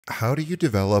How do you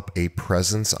develop a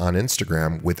presence on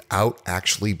Instagram without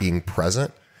actually being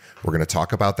present? We're going to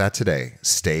talk about that today.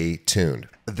 Stay tuned.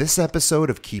 This episode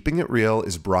of Keeping It Real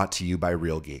is brought to you by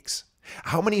Real Geeks.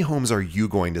 How many homes are you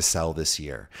going to sell this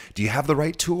year? Do you have the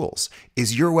right tools?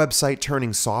 Is your website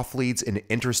turning soft leads into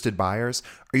interested buyers?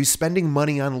 Are you spending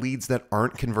money on leads that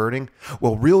aren't converting?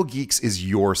 Well, Real Geeks is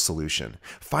your solution.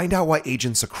 Find out why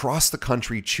agents across the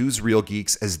country choose Real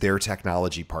Geeks as their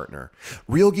technology partner.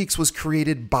 Real Geeks was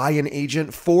created by an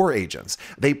agent for agents.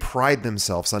 They pride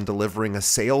themselves on delivering a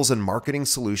sales and marketing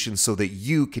solution so that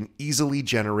you can easily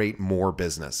generate more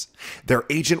business. Their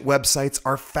agent websites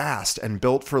are fast and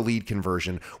built for lead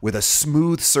conversion with a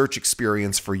smooth search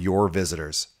experience for your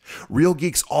visitors. Real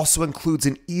Geeks also includes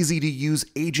an easy-to-use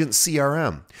agent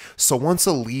CRM. So once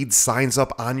a lead signs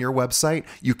up on your website,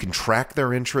 you can track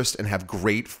their interest and have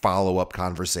great follow-up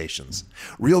conversations.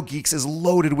 Real Geeks is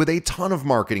loaded with a ton of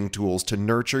marketing tools to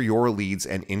nurture your leads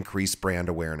and increase brand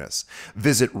awareness.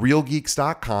 Visit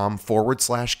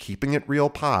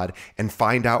realgeeks.com/keepingitrealpod and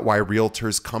find out why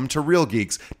realtors come to Real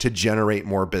Geeks to generate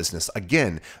more business.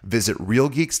 Again, visit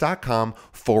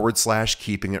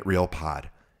realgeeks.com/keepingitrealpod.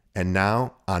 And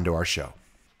now, on to our show.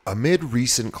 Amid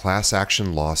recent class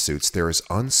action lawsuits, there is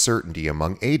uncertainty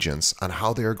among agents on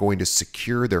how they are going to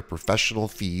secure their professional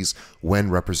fees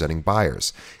when representing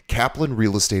buyers. Kaplan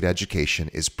Real Estate Education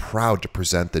is proud to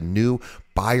present the new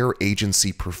Buyer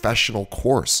Agency Professional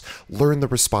course. Learn the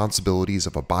responsibilities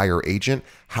of a buyer agent,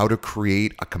 how to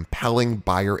create a compelling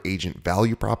buyer agent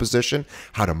value proposition,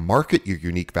 how to market your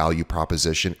unique value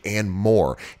proposition, and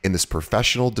more in this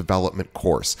professional development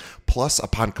course. Plus,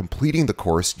 upon completing the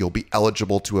course, you'll be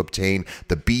eligible to obtain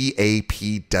the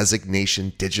BAP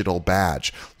designation digital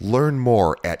badge. Learn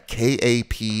more at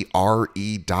kapre.com.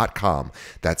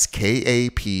 That's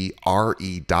kapre.com,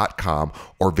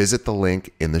 or visit the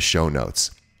link in the show notes.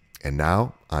 And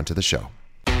now, on to the show.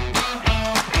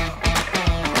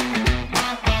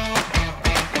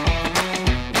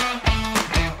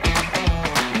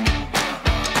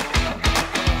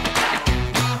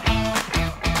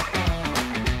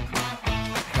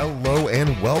 Hello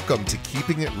and welcome to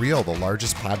Keeping It Real, the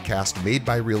largest podcast made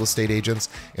by real estate agents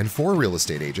and for real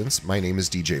estate agents. My name is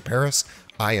DJ Paris.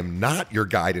 I am not your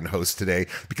guide and host today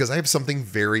because I have something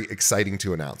very exciting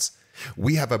to announce.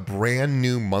 We have a brand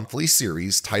new monthly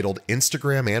series titled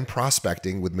Instagram and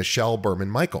Prospecting with Michelle Berman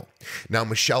Michael. Now,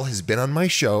 Michelle has been on my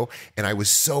show, and I was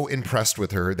so impressed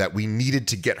with her that we needed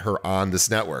to get her on this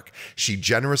network. She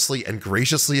generously and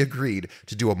graciously agreed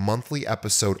to do a monthly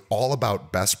episode all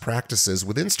about best practices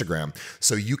with Instagram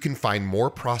so you can find more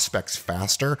prospects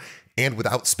faster and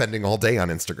without spending all day on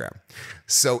Instagram.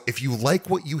 So if you like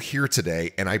what you hear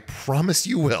today, and I promise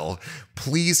you will,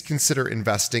 please consider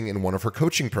investing in one of her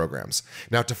coaching programs.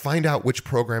 Now, to find out which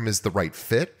program is the right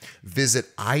fit,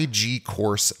 visit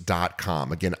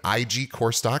igcourse.com. Again,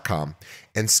 igcourse.com,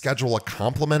 and schedule a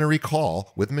complimentary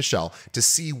call with Michelle to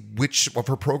see which of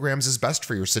her programs is best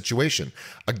for your situation.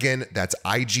 Again, that's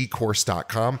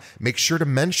igcourse.com. Make sure to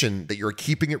mention that you're a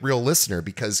Keeping It Real listener,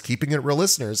 because Keeping It Real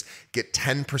listeners get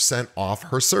 10% off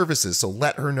her services. So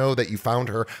let her know that you found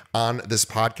her on this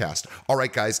podcast. All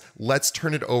right, guys, let's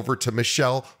turn it over to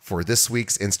Michelle for this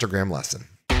week's Instagram lesson.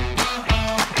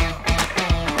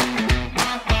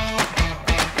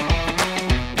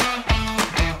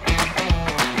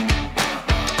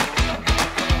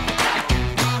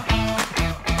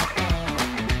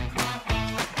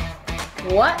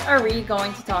 What are we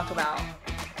going to talk about?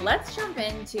 Let's jump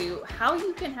into how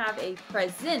you can have a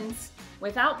presence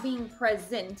without being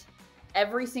present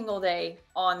every single day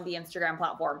on the Instagram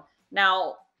platform.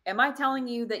 Now, am I telling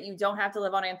you that you don't have to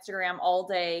live on Instagram all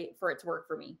day for it to work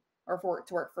for me or for it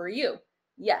to work for you?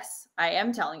 Yes, I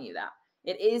am telling you that.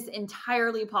 It is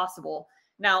entirely possible.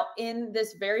 Now, in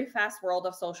this very fast world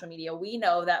of social media, we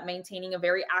know that maintaining a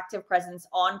very active presence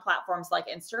on platforms like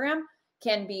Instagram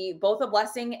can be both a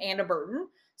blessing and a burden.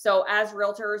 So as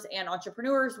realtors and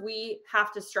entrepreneurs, we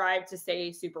have to strive to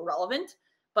stay super relevant,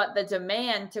 but the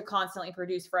demand to constantly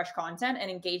produce fresh content and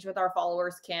engage with our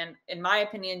followers can, in my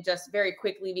opinion, just very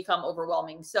quickly become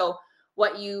overwhelming. So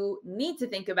what you need to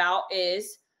think about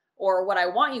is, or what I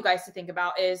want you guys to think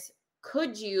about is,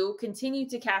 could you continue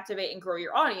to captivate and grow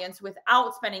your audience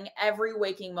without spending every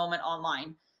waking moment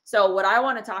online? So what I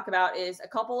want to talk about is a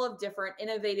couple of different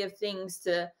innovative things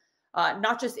to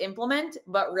not just implement,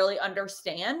 but really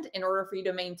understand in order for you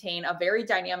to maintain a very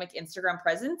dynamic Instagram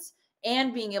presence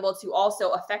and being able to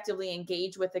also effectively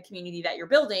engage with the community that you're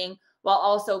building, while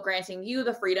also granting you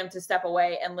the freedom to step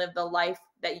away and live the life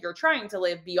that you're trying to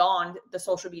live beyond the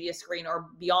social media screen or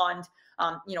beyond,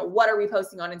 what are we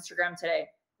posting on Instagram today?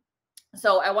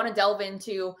 So I want to delve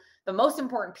into the most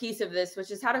important piece of this,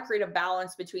 which is how to create a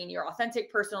balance between your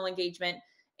authentic personal engagement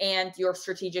and your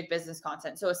strategic business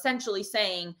content. So essentially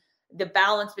saying the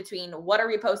balance between what are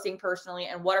we posting personally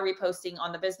and what are we posting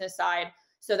on the business side,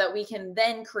 so that we can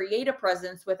then create a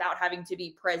presence without having to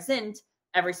be present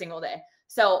every single day.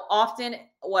 So often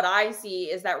what I see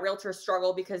is that realtors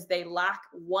struggle because they lack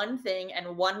one thing,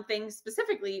 and one thing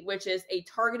specifically, which is a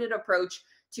targeted approach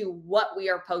to what we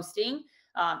are posting.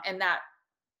 And that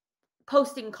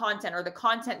posting content, or the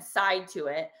content side to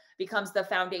it, becomes the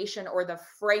foundation or the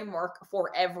framework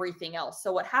for everything else.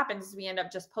 So what happens is we end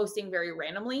up just posting very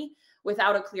randomly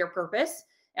without a clear purpose.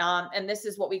 And this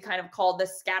is what we kind of call the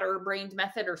scatterbrained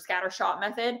method or scattershot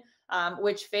method,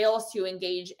 which fails to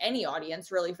engage any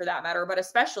audience really, for that matter, but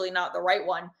especially not the right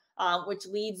one, which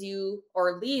leads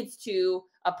to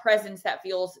a presence that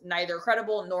feels neither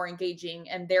credible nor engaging,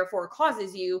 and therefore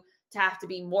causes you to have to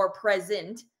be more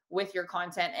present with your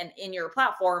content and in your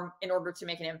platform in order to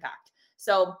make an impact.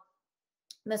 So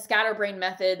the scatterbrain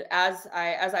method, as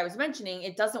I was mentioning,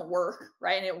 it doesn't work,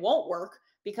 right? And it won't work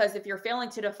because if you're failing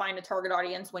to define a target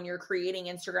audience when you're creating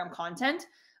Instagram content,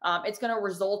 it's going to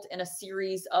result in a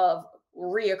series of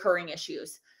reoccurring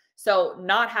issues. So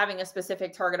not having a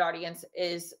specific target audience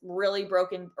is really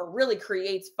broken, or really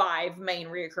creates 5 main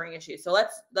reoccurring issues. So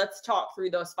let's talk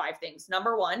through those 5 things.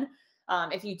 Number one,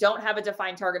 if you don't have a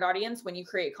defined target audience when you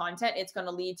create content, it's going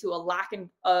to lead to a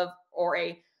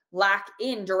lack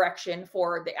in direction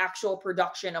for the actual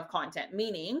production of content,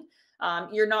 meaning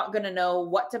you're not going to know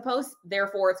what to post.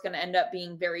 Therefore, it's going to end up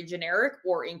being very generic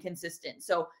or inconsistent.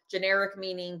 So generic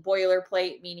meaning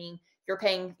boilerplate, meaning you're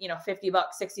paying, $50,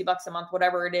 $60 a month,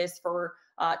 whatever it is, for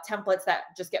templates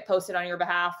that just get posted on your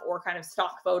behalf, or kind of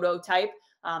stock photo type.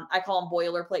 I call them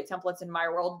boilerplate templates in my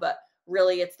world, but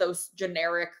really it's those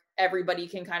generic, everybody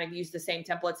can kind of use the same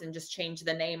templates and just change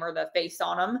the name or the face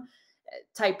on them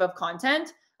type of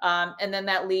content. And then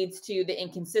that leads to the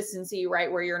inconsistency, right?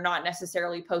 Where you're not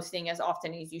necessarily posting as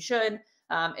often as you should.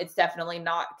 It's definitely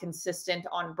not consistent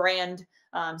on brand.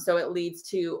 So it leads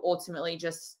to ultimately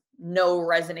just no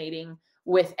resonating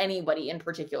with anybody in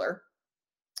particular.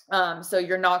 So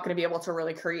you're not going to be able to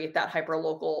really create that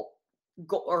hyperlocal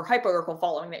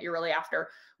following that you're really after,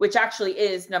 which actually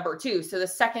is number 2. So the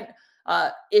second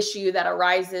issue that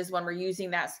arises when we're using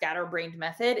that scatterbrained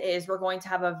method is we're going to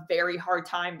have a very hard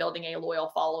time building a loyal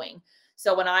following.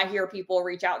 So when I hear people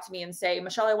reach out to me and say,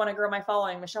 Michelle, I want to grow my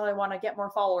following. Michelle, I want to get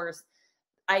more followers.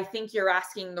 I think you're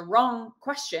asking the wrong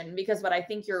question, because what I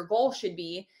think your goal should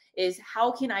be is,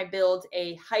 how can I build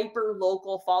a hyper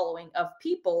local following of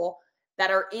people that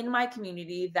are in my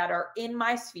community, that are in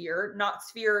my sphere, not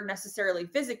sphere necessarily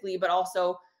physically, but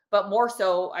more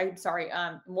so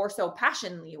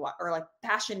passionately, or like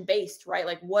passion based, right?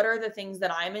 Like, what are the things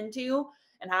that I'm into,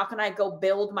 and how can I go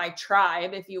build my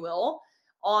tribe, if you will,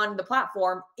 on the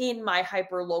platform in my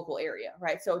hyper local area,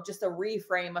 right? So just a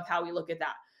reframe of how we look at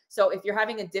that. So if you're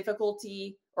having a difficult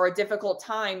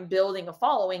time building a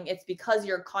following, it's because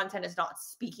your content is not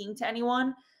speaking to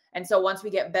anyone. And so once we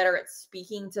get better at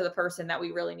speaking to the person that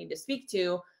we really need to speak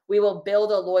to, we will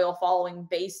build a loyal following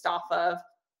based off of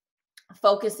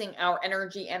focusing our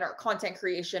energy and our content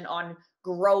creation on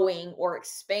growing or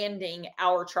expanding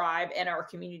our tribe and our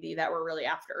community that we're really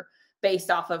after, based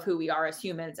off of who we are as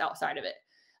humans outside of it.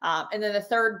 And then the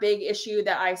third big issue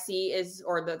that I see is,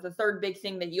 or the third big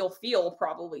thing that you'll feel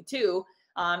probably too,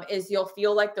 is you'll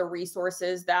feel like the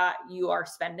resources that you are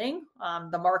spending,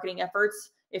 the marketing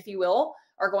efforts, if you will,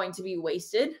 are going to be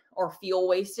wasted or feel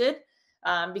wasted,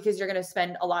 because you're going to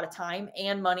spend a lot of time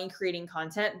and money creating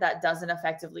content that doesn't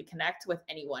effectively connect with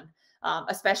anyone,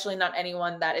 especially not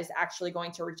anyone that is actually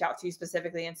going to reach out to you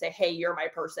specifically and say, hey, you're my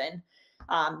person.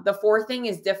 The fourth thing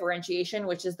is differentiation,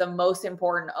 which is the most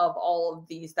important of all of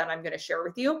these that I'm going to share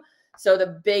with you. So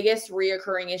the biggest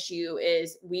reoccurring issue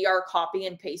is we are copying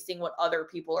and pasting what other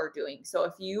people are doing. So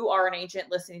if you are an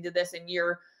agent listening to this and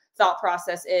your thought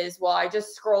process is, well, I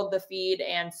just scrolled the feed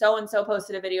and so-and-so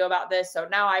posted a video about this, so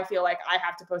now I feel like I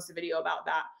have to post a video about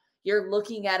that. You're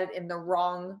looking at it in the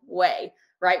wrong way,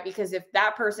 right? Because if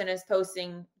that person is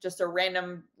posting just a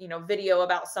random, video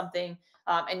about something,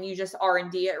 and you just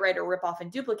R&D it, right, or rip off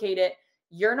and duplicate it,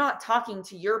 you're not talking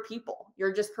to your people.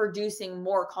 You're just producing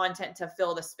more content to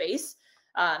fill the space.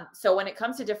 So when it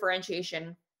comes to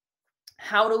differentiation,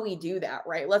 how do we do that,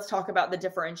 right? Let's talk about the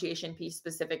differentiation piece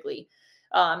specifically.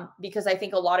 Because I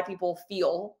think a lot of people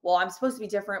feel, well, I'm supposed to be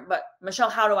different, but Michelle,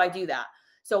 how do I do that?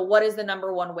 So what is the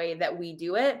number one way that we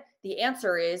do it? The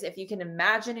answer is, if you can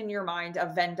imagine in your mind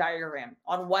a Venn diagram.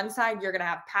 On one side, you're going to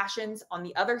have passions. On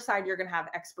the other side, you're going to have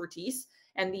expertise.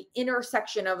 And the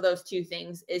intersection of those two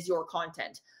things is your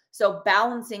content. So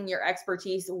balancing your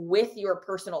expertise with your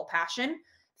personal passion,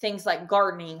 things like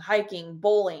gardening, hiking,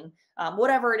 bowling,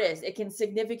 whatever it is, it can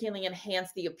significantly enhance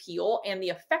the appeal and the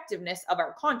effectiveness of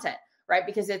our content, right?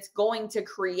 Because it's going to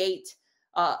create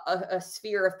a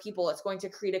sphere of people. It's going to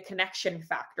create a connection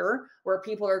factor where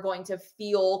people are going to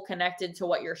feel connected to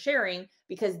what you're sharing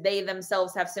because they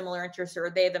themselves have similar interests or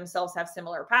they themselves have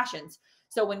similar passions.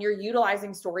 So when you're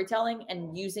utilizing storytelling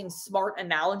and using smart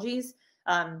analogies,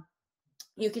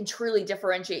 you can truly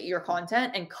differentiate your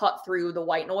content and cut through the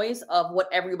white noise of what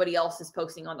everybody else is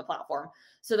posting on the platform.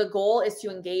 So the goal is to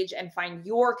engage and find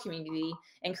your community,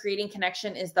 and creating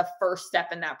connection is the first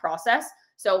step in that process.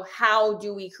 So how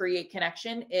do we create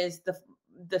connection is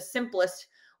the simplest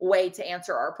way to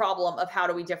answer our problem of how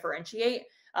do we differentiate.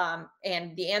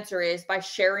 And the answer is by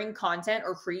sharing content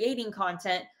or creating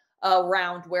content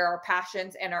around where our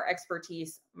passions and our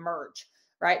expertise merge,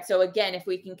 right? So again, if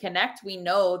we can connect, we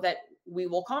know that we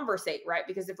will conversate, right?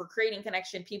 Because if we're creating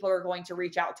connection, people are going to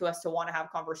reach out to us to want to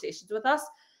have conversations with us.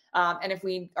 And if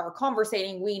we are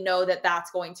conversating, we know that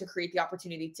that's going to create the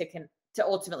opportunity to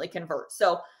ultimately convert.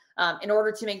 So in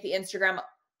order to make the Instagram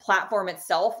platform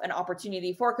itself an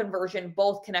opportunity for conversion,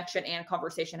 both connection and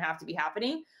conversation have to be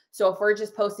happening. So if we're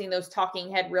just posting those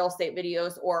talking head real estate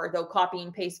videos or those copy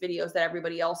and paste videos that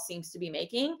everybody else seems to be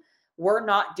making, we're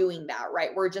not doing that,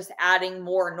 right? We're just adding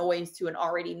more noise to an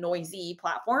already noisy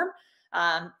platform.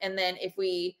 And then if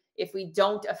we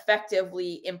don't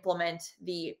effectively implement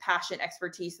the passion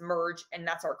expertise merge, and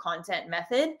that's our content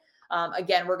method,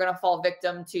 again, we're going to fall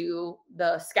victim to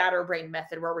the scatterbrain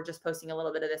method where we're just posting a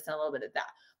little bit of this and a little bit of that.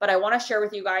 But I want to share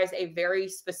with you guys a very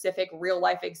specific real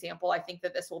life example. I think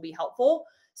that this will be helpful.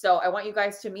 So I want you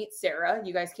guys to meet Sarah.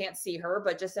 You guys can't see her,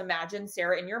 but just imagine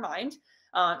Sarah in your mind.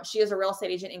 She is a real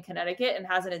estate agent in Connecticut and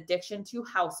has an addiction to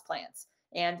houseplants.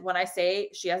 And when I say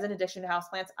she has an addiction to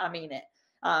houseplants, I mean it.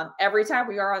 Every time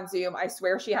we are on Zoom, I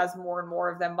swear she has more and more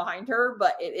of them behind her,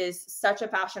 but it is such a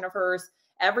passion of hers.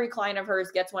 Every client of hers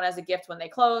gets one as a gift when they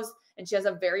close, and she has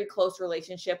a very close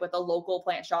relationship with a local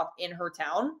plant shop in her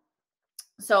town.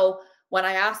 So when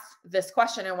I asked this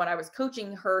question and when I was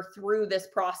coaching her through this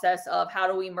process of how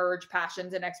do we merge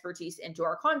passions and expertise into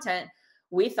our content,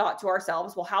 we thought to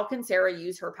ourselves, well, how can Sarah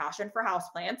use her passion for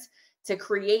houseplants to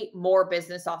create more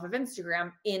business off of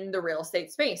Instagram in the real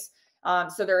estate space?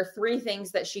 So there are 3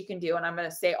 things that she can do, and I'm going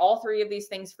to say all 3 of these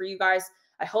things for you guys.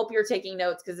 I hope you're taking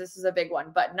notes because this is a big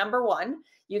one. But number 1,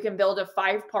 you can build a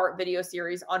 5-part video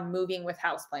series on moving with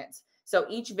houseplants. So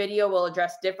each video will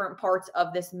address different parts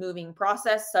of this moving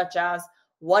process, such as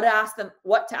what to ask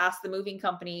the moving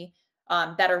company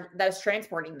that is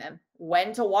transporting them,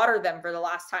 when to water them for the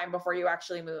last time before you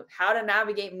actually move, how to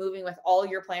navigate moving with all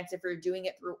your plants if you're doing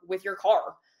it with your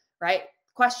car, right?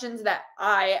 Questions that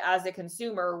I, as a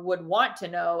consumer, would want to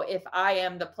know if I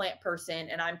am the plant person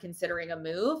and I'm considering a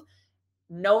move,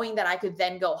 knowing that I could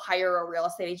then go hire a real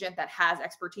estate agent that has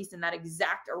expertise in that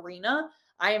exact arena.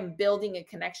 I am building a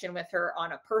connection with her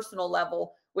on a personal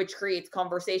level, which creates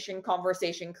conversation.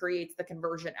 Conversation creates the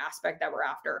conversion aspect that we're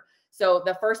after. So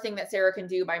the first thing that Sarah can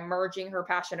do by merging her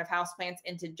passion of houseplants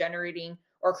into generating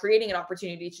or creating an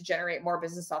opportunity to generate more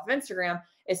business off of Instagram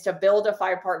is to build a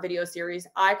 5-part video series.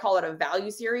 I call it a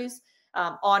value series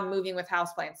on moving with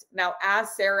houseplants. Now,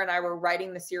 as Sarah and I were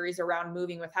writing the series around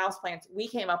moving with houseplants, we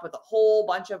came up with a whole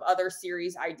bunch of other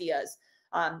series ideas.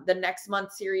 The next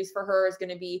month series for her is going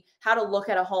to be how to look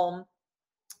at a home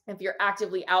if you're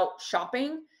actively out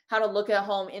shopping, how to look at a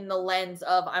home in the lens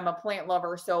of I'm a plant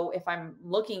lover. So if I'm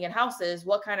looking at houses,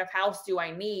 what kind of house do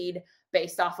I need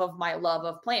based off of my love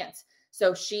of plants?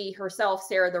 So she herself,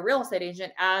 Sarah, the real estate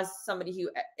agent, as somebody who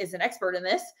is an expert in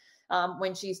this,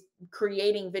 when she's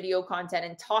creating video content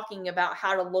and talking about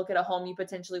how to look at a home you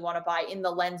potentially want to buy in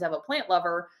the lens of a plant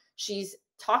lover, she's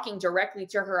talking directly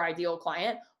to her ideal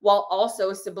client while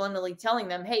also subliminally telling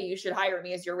them, hey, you should hire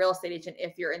me as your real estate agent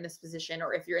if you're in this position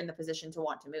or if you're in the position to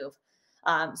want to move.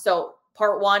 So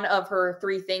part 1 of her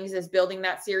 3 things is building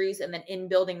that series. And then in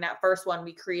building that first one,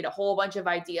 we create a whole bunch of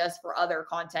ideas for other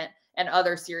content and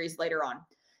other series later on.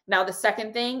 Now, the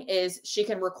second thing is she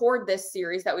can record this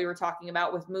series that we were talking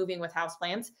about with moving with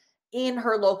houseplants in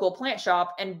her local plant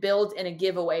shop and build in a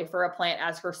giveaway for a plant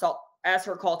as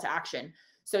her call to action.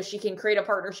 So she can create a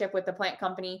partnership with the plant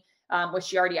company, which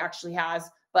she already actually has.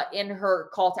 But in her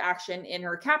call to action, in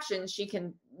her captions, she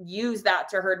can use that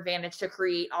to her advantage to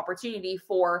create opportunity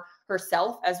for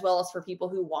herself as well as for people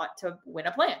who want to win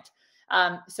a plant.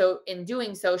 So in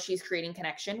doing so, she's creating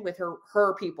connection with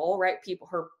her people, right?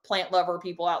 Her plant lover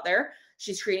people out there.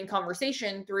 She's creating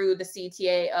conversation through the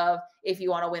CTA of if you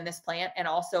want to win this plant. And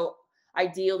also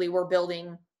ideally we're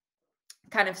building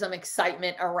kind of some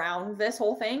excitement around this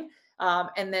whole thing.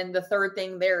 And then the third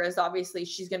thing there is obviously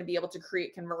she's going to be able to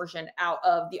create conversion out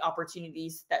of the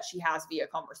opportunities that she has via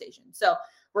conversation. So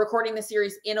recording the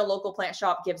series in a local plant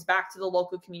shop gives back to the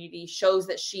local community, shows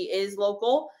that she is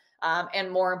local,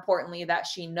 and more importantly, that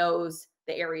she knows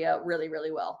the area really,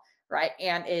 really well, right?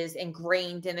 And is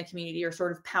ingrained in the community, or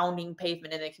sort of pounding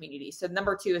pavement in the community. So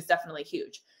number 2 is definitely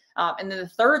huge. And then the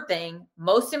third thing,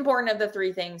 most important of the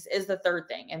 3 things, is the third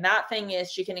thing. And that thing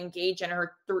is she can engage in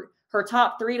her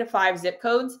top 3 to 5 zip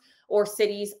codes or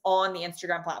cities on the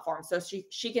Instagram platform. So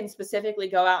she can specifically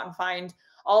go out and find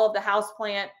all of the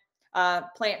houseplant,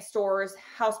 plant stores,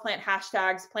 houseplant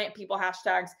hashtags, plant people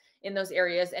hashtags in those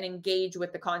areas, and engage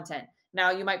with the content. Now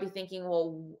you might be thinking,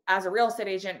 well, as a real estate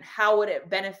agent, how would it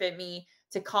benefit me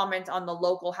to comment on the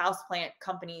local houseplant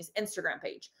company's Instagram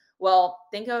page? Well,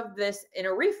 think of this in a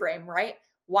reframe, right?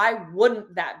 Why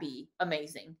wouldn't that be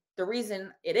amazing? The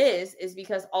reason it is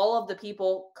because all of the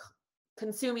people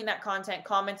consuming that content,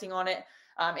 commenting on it,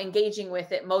 engaging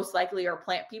with it, most likely are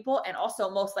plant people, and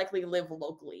also most likely live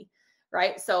locally,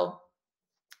 right? So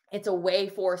it's a way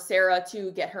for Sarah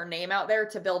to get her name out there,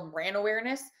 to build brand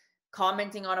awareness,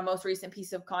 commenting on a most recent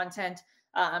piece of content,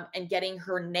 and getting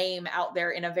her name out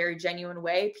there in a very genuine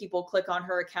way. People click on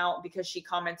her account because she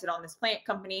commented on this plant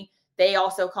company. They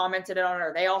also commented on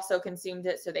her. They also consumed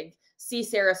it. So they see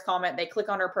Sarah's comment. They click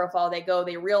on her profile.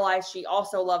 They realize she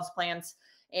also loves plants,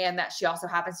 and that she also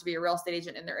happens to be a real estate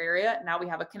agent in their area. Now we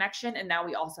have a connection, and now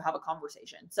we also have a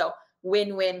conversation. So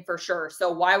win-win for sure.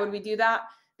 So why would we do that?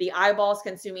 The eyeballs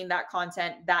consuming that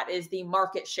content, that is the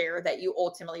market share that you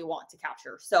ultimately want to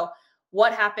capture. So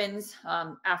what happens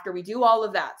after we do all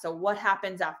of that? So what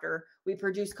happens after we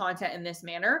produce content in this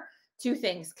manner? 2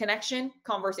 things: connection,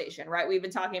 conversation, right? We've been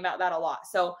talking about that a lot.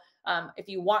 So if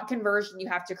you want conversion, you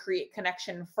have to create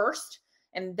connection first,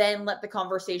 and then let the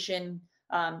conversation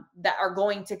that are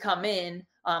going to come in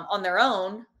on their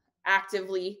own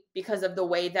actively, because of the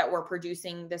way that we're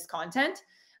producing this content.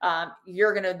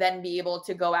 You're going to then be able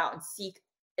to go out and seek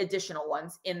additional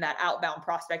ones in that outbound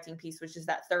prospecting piece, which is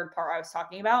that third part I was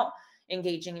talking about,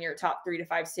 engaging in your top 3 to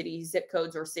 5 cities, zip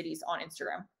codes, or cities on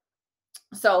Instagram.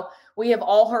 So we have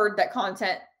all heard that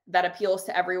content that appeals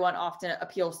to everyone often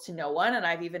appeals to no one. And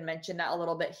I've even mentioned that a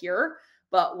little bit here.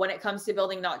 But when it comes to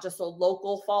building not just a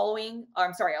local following,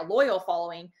 a loyal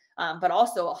following, but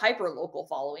also a hyper local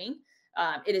following,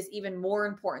 it is even more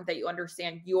important that you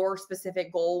understand your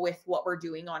specific goal with what we're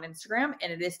doing on Instagram.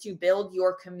 And it is to build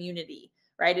your community,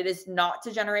 right? It is not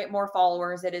to generate more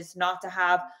followers. It is not to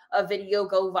have a video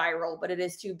go viral, but it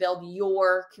is to build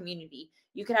your community.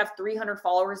 You could have 300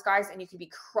 followers, guys, and you could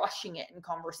be crushing it in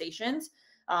conversations.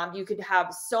 You could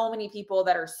have so many people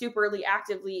that are superly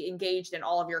actively engaged in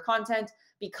all of your content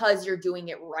because you're doing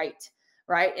it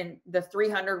right? And the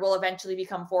 300 will eventually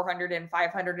become 400 and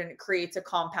 500, and it creates a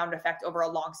compound effect over a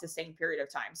long sustained period of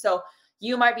time. So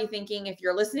you might be thinking, if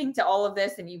you're listening to all of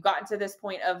this and you've gotten to this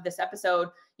point of this episode,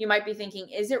 you might be thinking,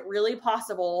 is it really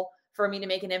possible for me to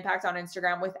make an impact on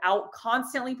Instagram without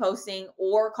constantly posting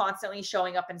or constantly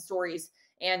showing up in stories?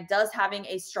 And does having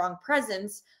a strong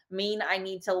presence mean I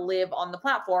need to live on the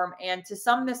platform? And to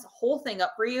sum this whole thing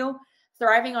up for you,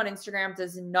 thriving on Instagram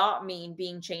does not mean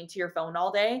being chained to your phone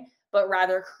all day, but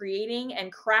rather creating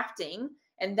and crafting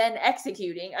and then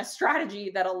executing a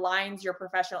strategy that aligns your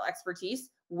professional expertise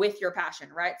with your passion,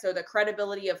 right? So the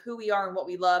credibility of who we are and what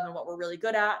we love and what we're really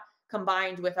good at,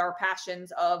 combined with our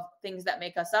passions of things that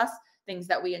make us, things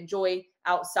that we enjoy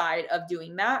outside of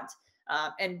doing that.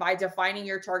 And by defining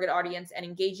your target audience and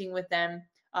engaging with them,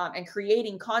 and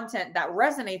creating content that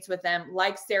resonates with them,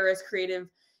 like Sarah's creative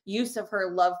use of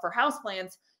her love for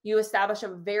houseplants, you establish a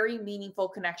very meaningful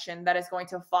connection that is going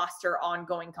to foster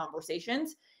ongoing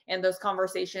conversations, and those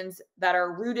conversations that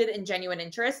are rooted in genuine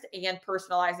interest and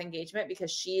personalized engagement,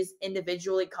 because she's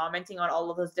individually commenting on all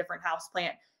of those different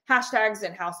houseplant hashtags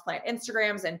and houseplant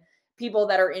Instagrams and people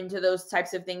that are into those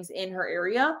types of things in her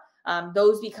area.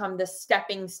 Those become the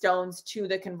stepping stones to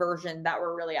the conversion that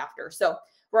we're really after. So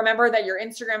remember that your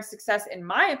Instagram success, in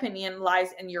my opinion, lies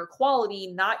in your quality,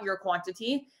 not your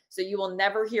quantity. So you will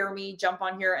never hear me jump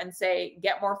on here and say,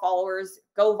 get more followers,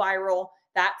 go viral.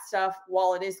 That stuff,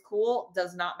 while it is cool,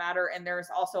 does not matter. And there's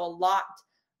also a lot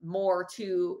more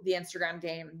to the Instagram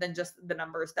game than just the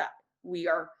numbers that we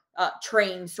are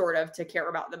trained sort of to care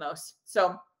about the most.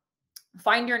 So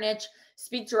find your niche,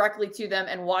 speak directly to them,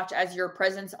 and watch as your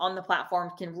presence on the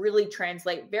platform can really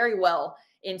translate very well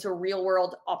into real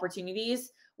world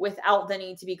opportunities without the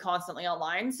need to be constantly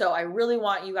online. So I really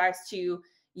want you guys to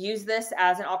use this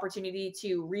as an opportunity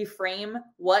to reframe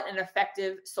what an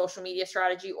effective social media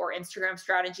strategy or Instagram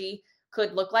strategy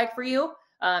could look like for you.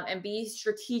 and be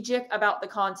strategic about the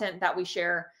content that we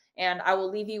share. And I will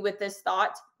leave you with this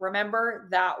thought. Remember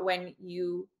that when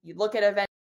you look at a Venn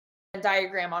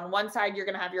diagram, on one side, you're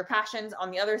going to have your passions.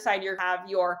 On the other side, you have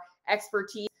your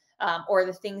expertise, or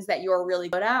the things that you're really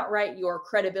good at, right? Your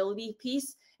credibility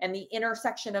piece, and the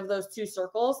intersection of those two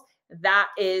circles, that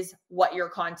is what your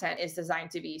content is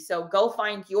designed to be. So go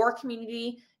find your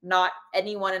community, not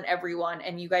anyone and everyone.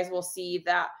 And you guys will see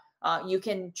that you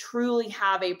can truly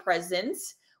have a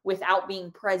presence without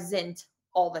being present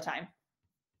all the time.